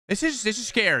This is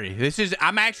scary.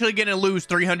 I'm actually gonna lose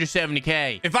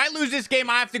 370K. If I lose this game,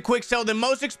 I have to quick sell the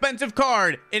most expensive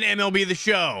card in MLB The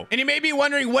Show. And you may be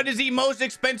wondering, what is the most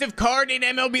expensive card in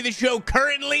MLB The Show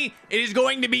currently? It is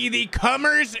going to be the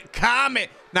Comer's Comet.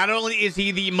 Not only is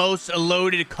he the most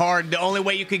loaded card, the only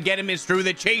way you could get him is through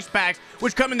the chase packs,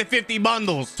 which come in the 50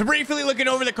 bundles. So briefly looking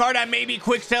over the card, I may be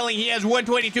quick selling. He has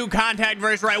 122 contact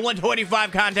versus right,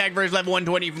 125 contact versus left,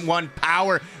 121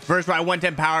 power versus right,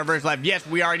 110 power versus left. Yes,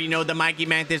 we already know the Mikey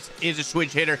Mantis is a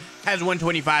switch hitter, has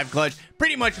 125 clutch,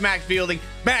 pretty much max fielding,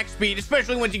 max speed,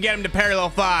 especially once you get him to parallel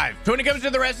 5. So when it comes to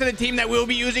the rest of the team that we'll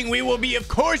be using, we will be, of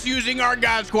course, using our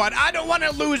God Squad. I don't want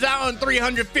to lose out on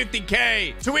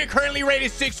 350K. So we're currently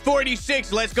rated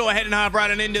 646. Let's go ahead and hop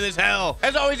right on into this hell.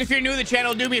 As always, if you're new to the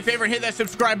channel, do me a favor and hit that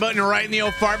subscribe button right in the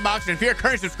old fart box. And if you're a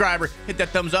current subscriber, hit that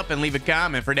thumbs up and leave a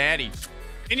comment for daddy.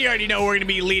 And you already know we're going to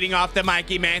be leading off the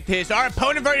Mikey Mantis. Our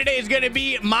opponent for today is going to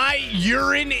be My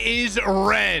Urine is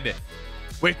Red,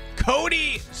 with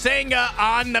Cody Senga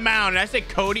on the mound. And I said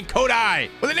Cody.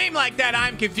 With a name like that,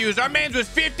 I'm confused. Our man's was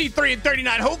 53 and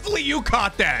 39. Hopefully you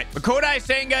caught that. But Cody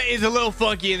Senga is a little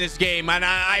funky in this game, and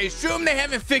I assume they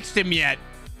haven't fixed him yet.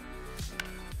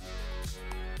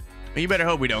 You better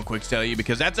hope we don't quick sell you,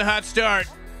 because that's a hot start.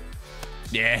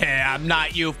 Yeah, I'm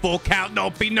not you. Full count.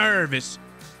 Don't be nervous.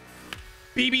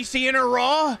 BBC in a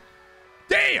Raw?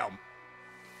 Damn.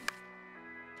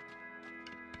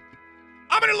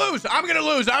 I'm gonna lose. I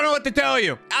don't know what to tell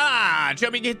you. Show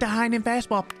me get the hind and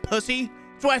fastball, pussy.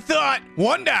 That's what I thought.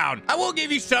 One down. I will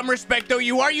give you some respect, though.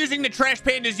 You are using the Trash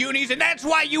Pandas unis, and that's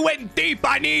why you went deep.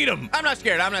 I need them. I'm not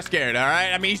scared, all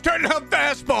right? I mean, he's turning up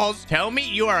fastballs. Tell me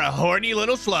you are a horny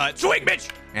little slut. Swing, bitch.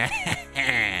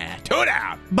 2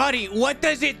 down. Buddy, what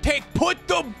does it take? Put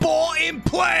the ball in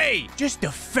play. Just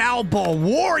a foul ball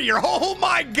warrior. Oh,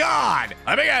 my God.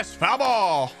 Let me guess. Foul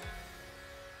ball.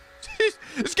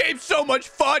 This game's so much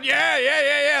fun.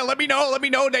 Yeah. Let me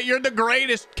know that you're the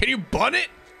greatest. Can you bunt it?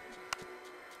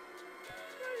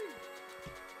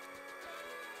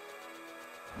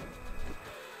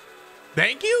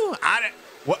 Thank you. I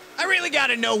really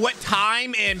gotta know what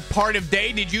time and part of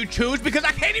day did you choose, because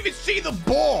I can't even see the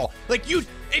ball. Like,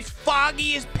 it's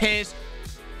foggy as piss.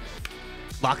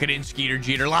 Lock it in, Skeeter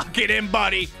Jeter. Lock it in,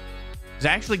 buddy. Is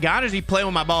that actually God, or is he playing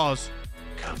with my balls?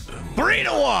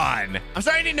 3-1. I'm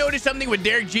starting to notice something with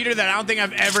Derek Jeter that I don't think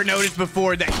I've ever noticed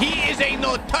before, that he is a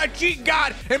no-touchy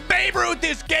god, and Babe Ruth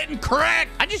is getting cracked.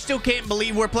 I just still can't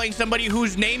believe we're playing somebody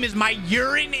whose name is My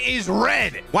Urine is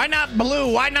Red. Why not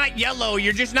blue? Why not yellow?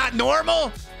 You're just not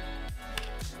normal?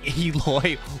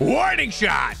 Eloy, warning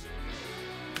shot.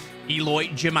 Eloy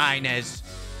Jimenez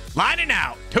lining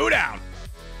out. 2 down.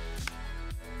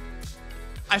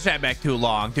 I sat back too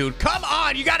long, dude. Come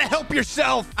on, you gotta help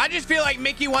yourself. I just feel like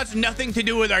Mickey wants nothing to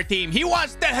do with our team. He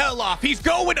wants the hell off. He's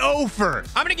going over.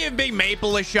 I'm gonna give Big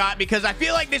Maple a shot, because I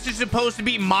feel like this is supposed to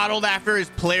be modeled after his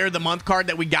Player of the Month card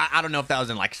that we got. I don't know if that was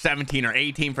in like 17 or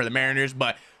 18 for the Mariners,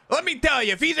 but let me tell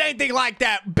you, if he's anything like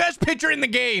that, best pitcher in the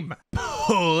game.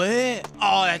 Pull it.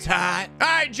 Oh, that's hot. All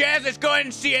right, Jazz, let's go ahead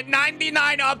and see it.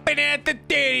 99 up and at the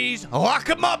titties. Lock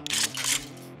him up.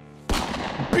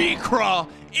 B-Crawl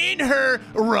in her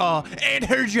raw and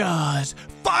her jaws.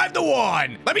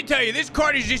 5-1. Let me tell you, this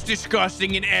card is just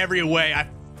disgusting in every way. I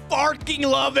fucking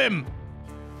love him.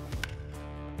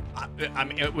 I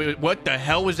mean, what the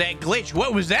hell was that glitch?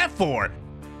 What was that for?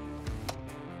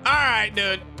 All right,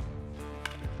 dude.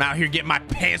 I'm out here getting my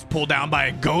pants pulled down by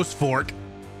a ghost fork.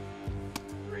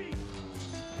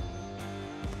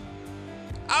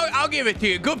 I'll give it to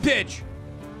you. Good pitch.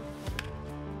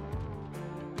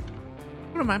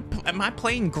 What am I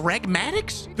playing Greg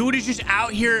Maddux? Dude is just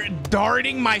out here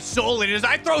darting my soul in as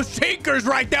I throw sinkers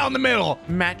right down the middle.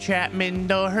 Matt Chapman,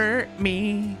 don't hurt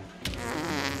me.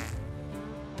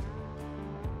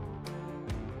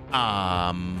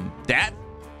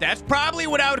 That's probably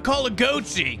what I would call a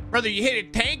goatsy. Brother, you hit a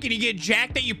tank and you get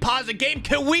jacked that you pause the game.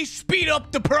 Can we speed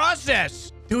up the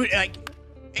process? Dude, like,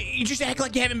 you just act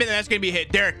like you haven't been there. That's gonna be a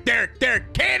hit.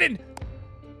 Derek, cannon.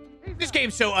 This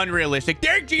game's so unrealistic.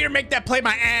 Derek Jeter, make that play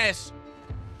my ass.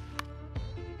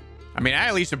 I mean, I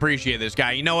at least appreciate this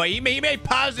guy. You know what? He may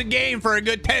pause the game for a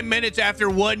good 10 minutes after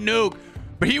one nuke,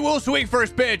 but he will swing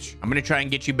first pitch. I'm going to try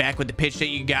and get you back with the pitch that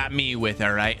you got me with,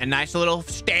 all right? A nice little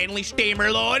Stanley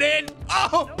Steamer loaded.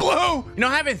 Oh, blue. You know,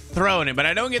 I haven't thrown it, but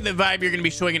I don't get the vibe you're going to be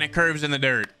swinging at curves in the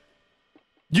dirt.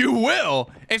 You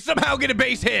will, and somehow get a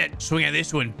base hit. Swing at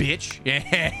this one, bitch.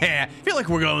 Yeah. I feel like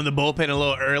we're going the bullpen a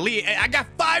little early. I got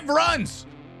 5 runs.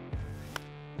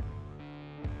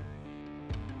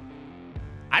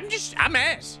 I'm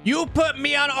ass. You put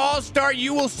me on All-Star,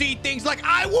 you will see things like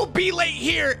I will be late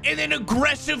here and then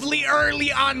aggressively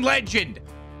early on Legend.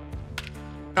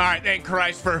 All right, thank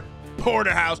Christ for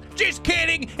Porterhouse. Just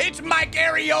kidding. It's Mike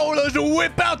Ariola's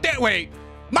whip out that way.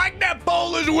 Mike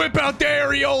Napola's whip out the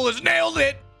Areolas. Nailed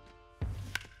it.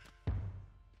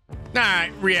 All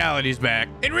right, reality's back.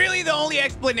 And really the only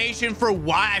explanation for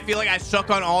why I feel like I suck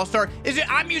on All-Star is that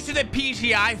I'm used to the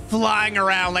PTI flying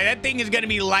around. Like, that thing is going to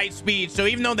be light speed. So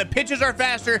even though the pitches are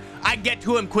faster, I get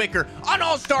to him quicker. On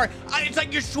All-Star, it's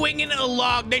like you're swinging a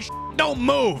log. They don't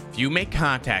move. If you make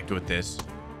contact with this,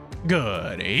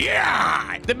 good.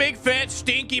 Yeah! The big fat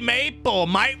stinky maple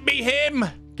might be him.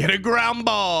 Get a ground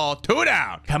ball. 2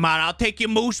 down. Come on, I'll take you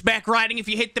moose back riding if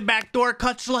you hit the back door.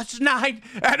 Cuts less 9.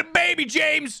 And a baby,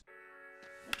 James.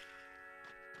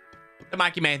 The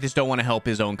Mikey Mantis don't want to help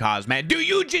his own cause, man. Do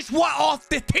you just want off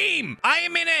the team? I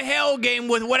am in a hell game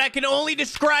with what I can only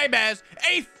describe as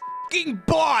a fucking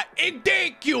bot. And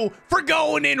thank you for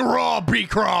going in raw,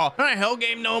 B-Craw. All right, hell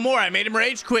game no more. I made him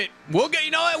rage quit. We'll get,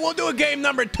 you know what? We'll do a game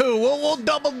number 2. We'll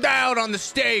double down on the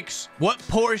stakes. What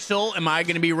poor soul am I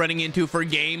going to be running into for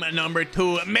game number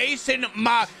 2? Mason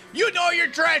Mock. You know you're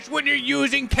trash when you're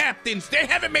using captains. They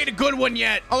haven't made a good one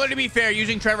yet. Although, to be fair,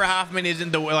 using Trevor Hoffman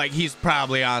isn't the, like, he's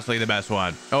probably honestly the best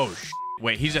one. Oh,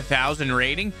 wait, he's 1,000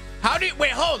 rating?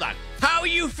 Wait, hold on. How are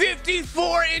you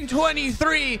 54 and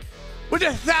 23 with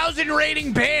 1,000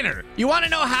 rating banner? You want to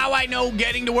know how I know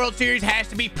getting to World Series has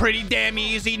to be pretty damn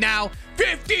easy now?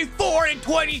 54 and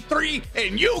 23,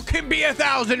 and you can be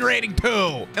 1,000 rating too.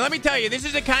 And let me tell you, this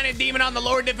is the kind of demon on the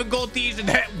lower difficulties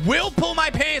that will pull my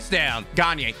pants down.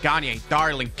 Gagne,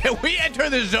 darling, can we enter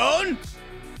the zone?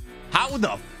 How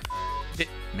the did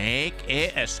make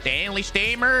it a Stanley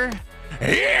Steamer?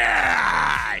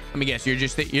 Yeah! Let me guess, you're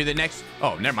the next.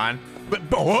 Oh, never mind.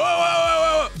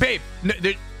 Whoa, babe.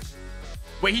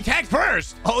 Wait, he tagged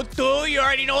first. Oh, dude, you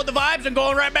already know the vibes. I'm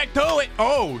going right back to it.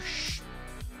 Oh,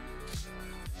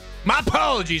 my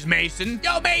apologies, Mason.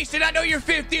 Yo, Mason, I know you're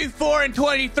 54 and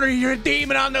 23. You're a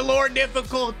demon on the lower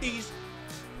difficulties.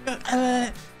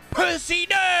 Pussy,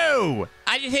 no.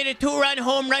 I just hit a 2-run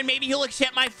home run. Maybe he'll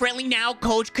accept my friendly now,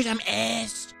 coach, because I'm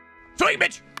ass. Sweet,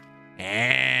 bitch.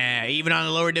 Even on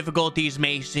the lower difficulties,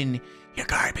 Mason, you're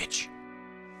garbage.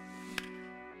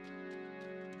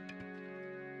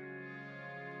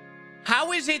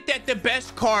 How is it that the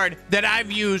best card that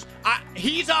I've used,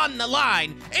 he's on the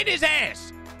line in his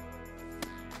ass?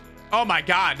 Oh my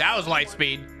God, that was light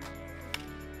speed.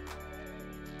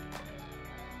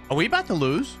 Are we about to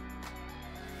lose?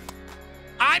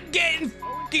 I'm getting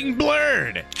fucking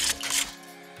blurred.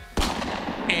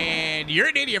 And you're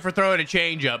an idiot for throwing a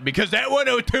changeup because that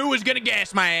 102 was gonna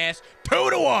gas my ass.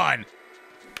 2-1.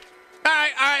 All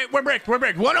right, we're bricked.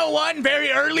 101,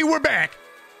 very early, we're back.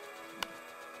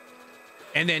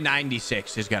 And then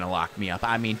 96 is going to lock me up.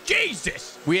 I mean,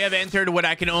 Jesus! We have entered what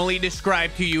I can only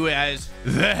describe to you as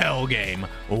the hell game.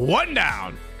 1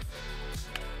 down.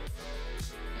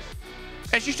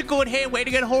 That's just a good hand. Way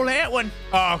to get a hold of that one.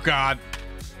 Oh, God.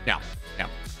 No.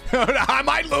 I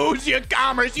might lose you,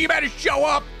 Commerce. You better show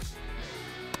up.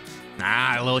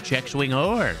 A little check swing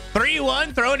over.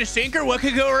 3-1, throwing a sinker. What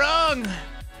could go wrong?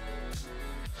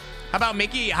 How about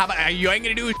Mickey? You ain't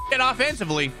going to do shit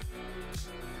offensively.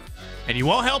 And you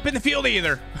won't help in the field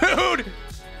either. Dude!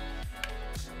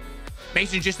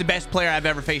 Mason's just the best player I've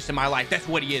ever faced in my life. That's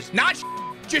what he is. Not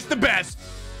just the best.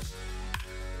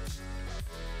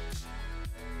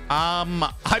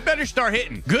 I better start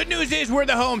hitting. Good news is we're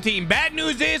the home team. Bad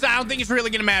news is I don't think it's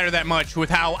really going to matter that much with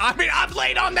how... I mean, I'm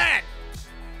late on that.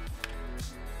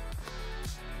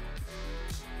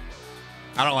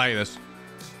 I don't like this.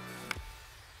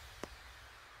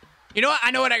 You know what? I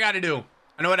know what I got to do.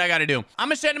 I'm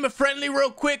gonna send him a friendly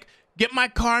real quick, get my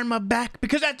karma back,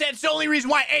 because that's the only reason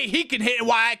why, hey, he can hit it,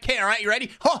 why I can't. All right, you ready?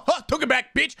 Took it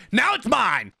back, bitch. Now it's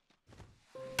mine.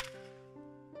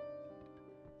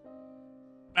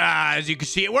 As you can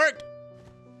see, it worked.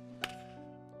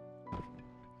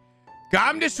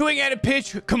 Got him to swing at a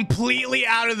pitch completely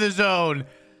out of the zone.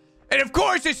 And of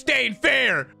course, it's staying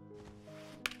fair.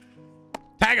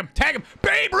 Tag him.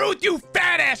 Babe Ruth, you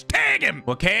fat ass, tag him.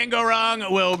 What can go wrong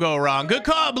will go wrong. Good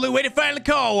call, Blue. Way to finally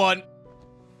call one.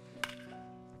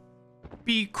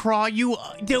 B-Craw,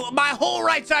 dude, my whole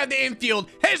right side of the infield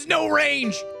has no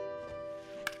range.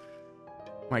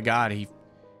 Oh my God, he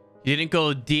didn't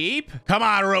go deep. Come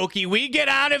on, Roki. We get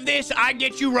out of this, I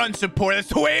get you run support. That's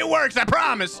the way it works, I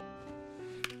promise.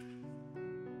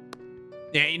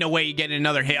 There ain't no way you get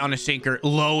another hit on a sinker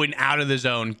low and out of the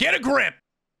zone. Get a grip.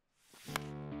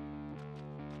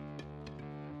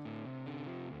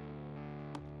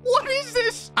 What is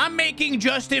this? I'm making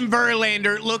Justin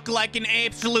Verlander look like an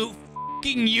absolute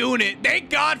fucking unit. Thank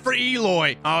God for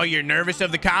Eloy. Oh, you're nervous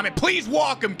of the comment? Please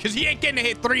walk him, because he ain't getting a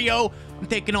hit 3-0. I'm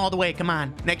taking all the way. Come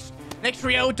on. Next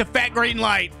 3-0 to fat green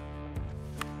light.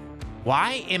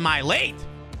 Why am I late?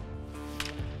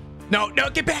 No,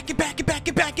 get back.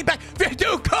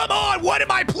 Dude, come on. What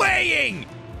am I playing?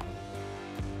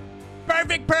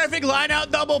 Perfect. Line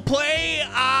out double play.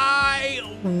 I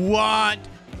want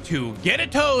to get a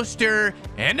toaster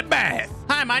and a bath.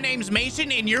 Hi, my name's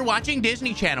Mason, and you're watching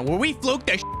Disney Channel, where we fluke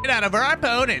the shit out of our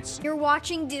opponents. You're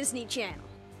watching Disney Channel.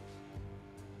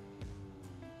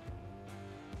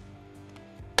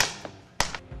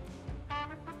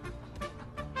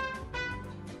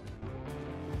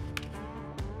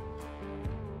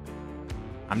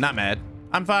 I'm not mad.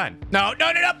 I'm fine. No.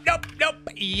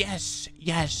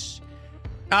 Yes.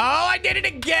 Oh, I did it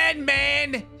again,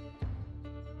 man.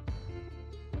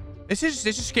 This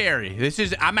is scary.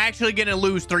 I'm actually gonna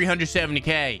lose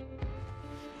 370K.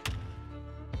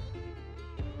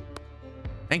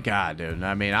 Thank God, dude.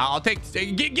 I mean, I'll take,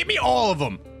 give me all of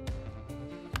them.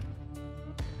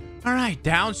 All right,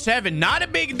 down 7. Not a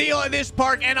big deal at this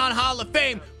park and on Hall of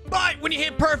Fame, but when you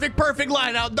hit perfect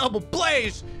line out double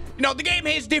plays, you know, the game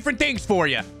has different things for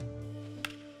you.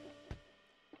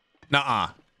 Nuh-uh.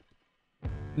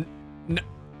 No.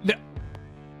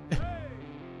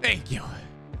 Thank you.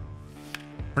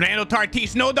 Fernando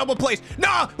Tatis, no double plays.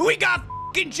 No, we got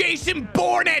fucking Jason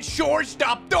Bourne at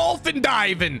shortstop, dolphin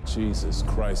diving. Jesus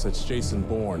Christ, that's Jason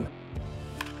Bourne.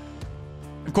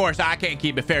 Of course, I can't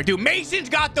keep it fair, dude. Mason's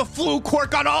got the fluke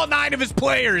quirk on all 9 of his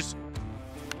players.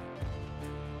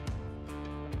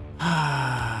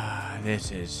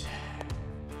 This is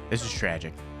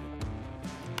tragic.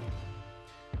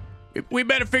 We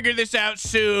better figure this out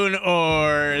soon,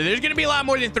 or there's gonna be a lot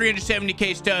more than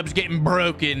 370K stubs getting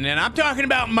broken, and I'm talking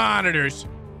about monitors.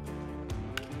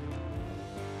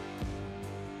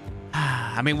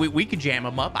 I mean, we could jam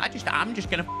them up. I'm just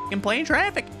gonna fucking play in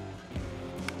traffic.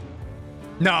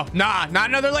 No, not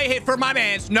another late hit for my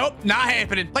mans. Nope, not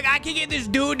happening. Like, I can get this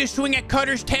dude to swing at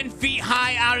cutters 10 feet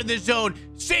high out of the zone.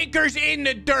 Sinkers in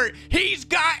the dirt. He's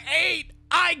got 8.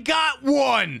 I got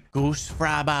 1. Goose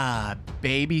fraba,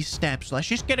 baby steps. Let's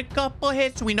just get a couple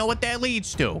hits. We know what that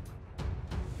leads to.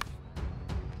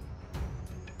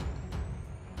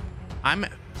 I'm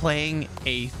playing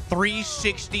a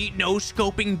 360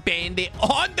 no-scoping bandit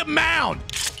on the mound.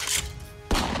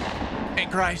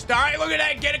 Thank Christ. All right, look at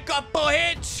that. Get a couple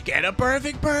hits. Get a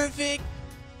perfect.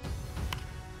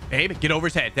 Baby, get over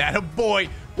his head. That a boy.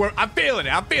 I'm feeling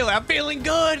it. I'm feeling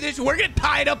good. We're going to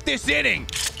tie it up this inning.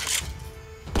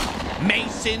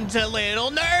 Mason's a little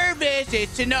nervous.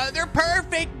 It's another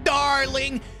perfect,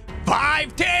 darling.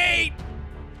 5-8.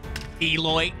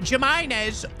 Eloy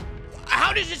Jimenez.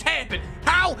 How does this happen?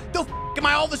 How the f am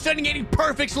I all of a sudden getting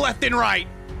perfects left and right?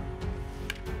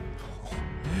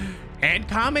 And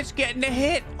Comet's getting a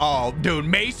hit. Oh, dude,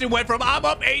 Mason went from I'm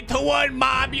up 8-1,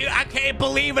 Mob. I can't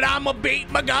believe it. I'm going to beat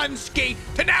McGunski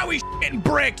to now he's getting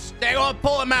bricks. They're going to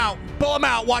pull him out.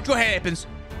 Watch what happens.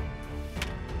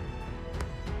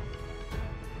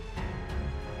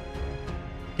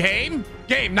 Game,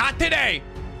 not today.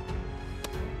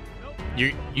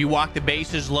 You walk the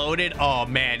bases loaded. Oh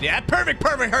man, that perfect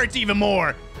hurts even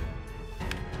more.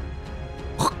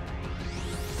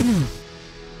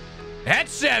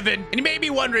 That's 7. And you may be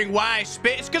wondering why I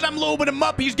spit. It's because I'm lubing him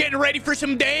up. He's getting ready for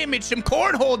some damage, some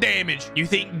cornhole damage. You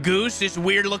think Goose, this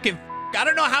weird looking I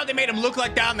don't know how they made him look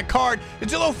like that on the card.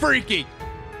 It's a little freaky.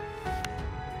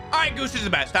 All right, Goose is the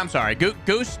best. I'm sorry.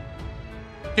 Goose,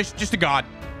 just a god.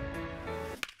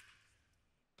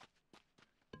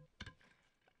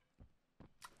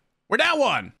 We're down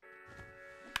 1.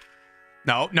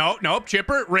 Nope.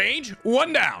 Chipper, range,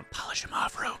 1 down. Polish him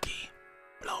off, Roki.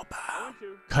 Blow bomb.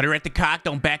 Cutter at the cock.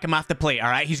 Don't back him off the plate. All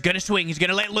right, he's going to swing. He's going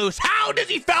to let loose. How does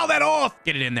he foul that off?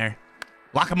 Get it in there.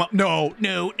 Lock him up. No.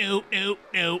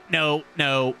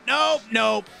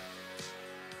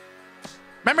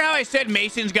 Remember how I said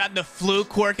Mason's got the fluke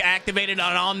quirk activated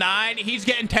on all 9? He's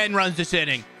getting 10 runs this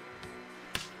inning.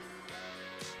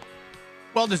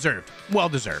 Well deserved. All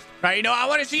right, you know, I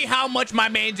want to see how much my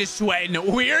man's is sweating.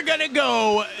 We're going to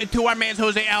go to our man's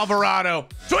Jose Alvarado.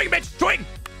 Swing, bitch, swing.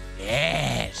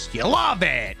 Yes, you love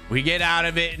it. We get out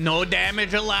of it. No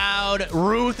damage allowed.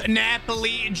 Ruth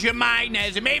Napoli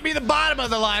Jimenez. It may be the bottom of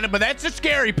the lineup, but that's the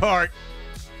scary part.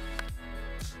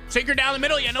 Sinker down the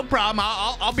middle. Yeah, no problem.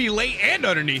 I'll be late and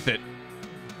underneath it.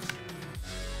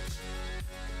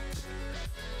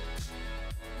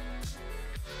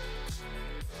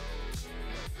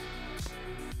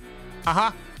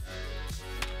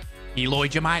 Eloy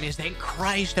Jamidas, thank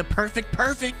Christ, a perfect.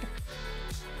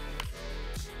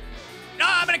 No,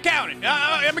 I'm gonna count it.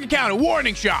 I'm gonna count it.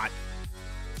 Warning shot.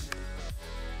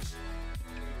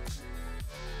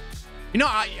 You know,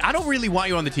 I don't really want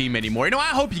you on the team anymore. You know, I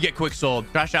hope you get quick sold.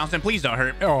 Josh Johnson, please don't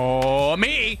hurt me. Oh,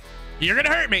 me. You're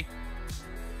gonna hurt me.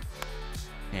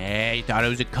 Hey, you thought it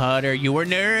was a cutter. You were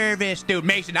nervous, dude.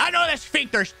 Mason, I know that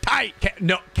sphincter's tight.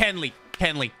 Kenley,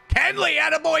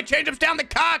 attaboy, change-ups down the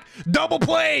cock. Double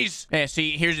plays. Yeah,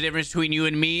 see, here's the difference between you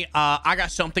and me. I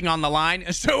got something on the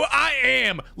line, so I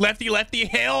am. Lefty,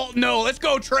 hell no. Let's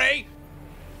go, Trey.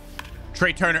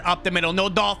 Trey Turner up the middle. No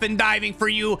dolphin diving for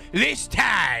you this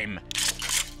time.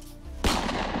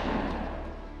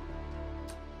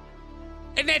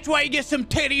 And that's why you get some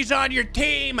titties on your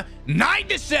team.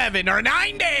 9-7 or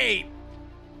 9-8.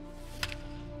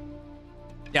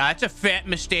 Yeah, that's a fat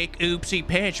mistake. Oopsie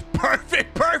pitch.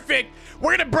 Perfect.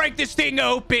 We're gonna break this thing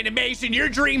open. And Mason, your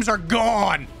dreams are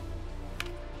gone.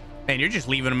 Man, you're just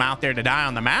leaving him out there to die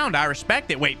on the mound. I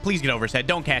respect it. Wait, please get over his head.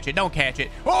 Don't catch it.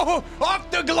 Oh, off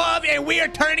the glove, and we are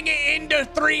turning it into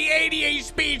 388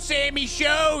 speed Sammy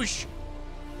Shosh.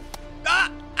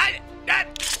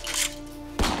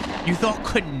 You thought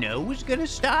Cano was gonna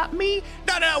stop me?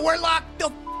 No, we're locked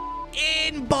the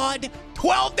in, bud.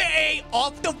 12-8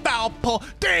 off the foul pole.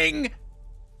 Ding.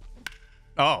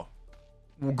 Oh,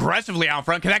 aggressively out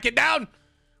front. Can that get down?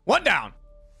 One down.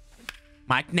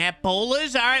 Mike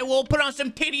Napolas. All right, we'll put on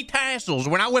some titty tassels.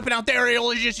 We're not whipping out the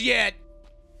areolas just yet.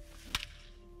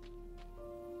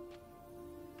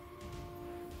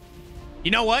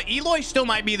 You know what? Eloy still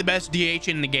might be the best DH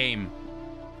in the game.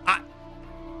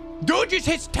 Dude just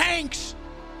hits tanks.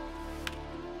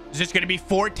 Is this going to be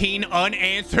 14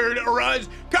 unanswered runs?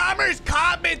 Commerce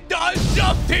Comet does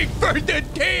something for the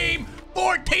team.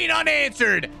 14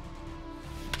 unanswered.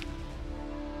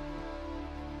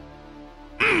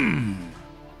 And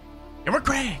we're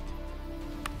cracked.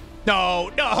 No,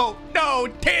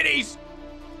 titties.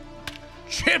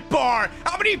 Chip bar.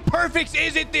 How many perfects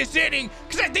is it this inning?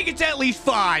 Because I think it's at least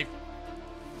 5.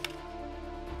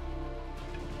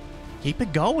 Keep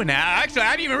it going now. Actually,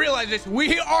 I didn't even realize this.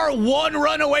 We are 1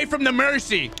 run away from the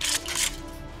mercy.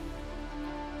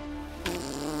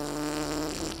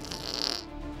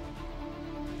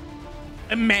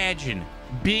 Imagine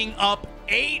being up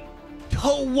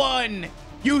 8-1.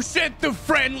 You sent the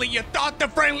friendly. You thought the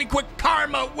friendly quick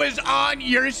karma was on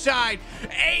your side.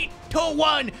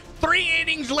 8-1. 3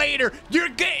 innings later, you're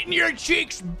getting your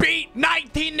cheeks beat.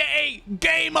 19-8.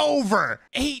 Game over.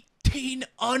 18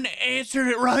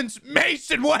 unanswered runs.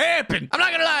 Mason, what happened? I'm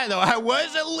not gonna lie though, I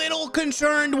was a little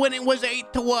concerned when it was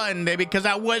 8-1 because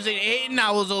I wasn't hitting.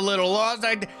 I was a little lost.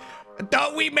 I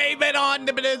thought we may have been on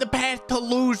the path to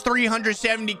lose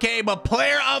 370K, but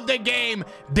player of the game,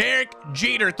 Derek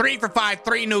Jeter, 3 for 5,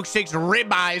 3 nukes, 6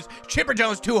 ribeyes, Chipper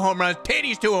Jones, 2 home runs,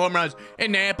 Titties, 2 home runs,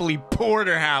 and Napoli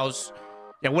Porterhouse.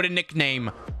 Yeah, what a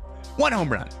nickname. 1 home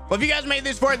run. Well, if you guys made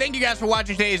this far, thank you guys for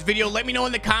watching today's video. Let me know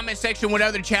in the comment section what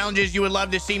other challenges you would love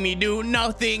to see me do.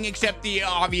 Nothing except the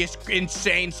obvious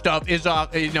insane stuff is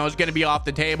off, is going to be off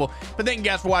the table. But thank you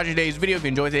guys for watching today's video. If you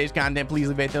enjoyed today's content, please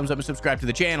leave a thumbs up and subscribe to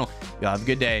the channel. Y'all have a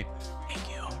good day.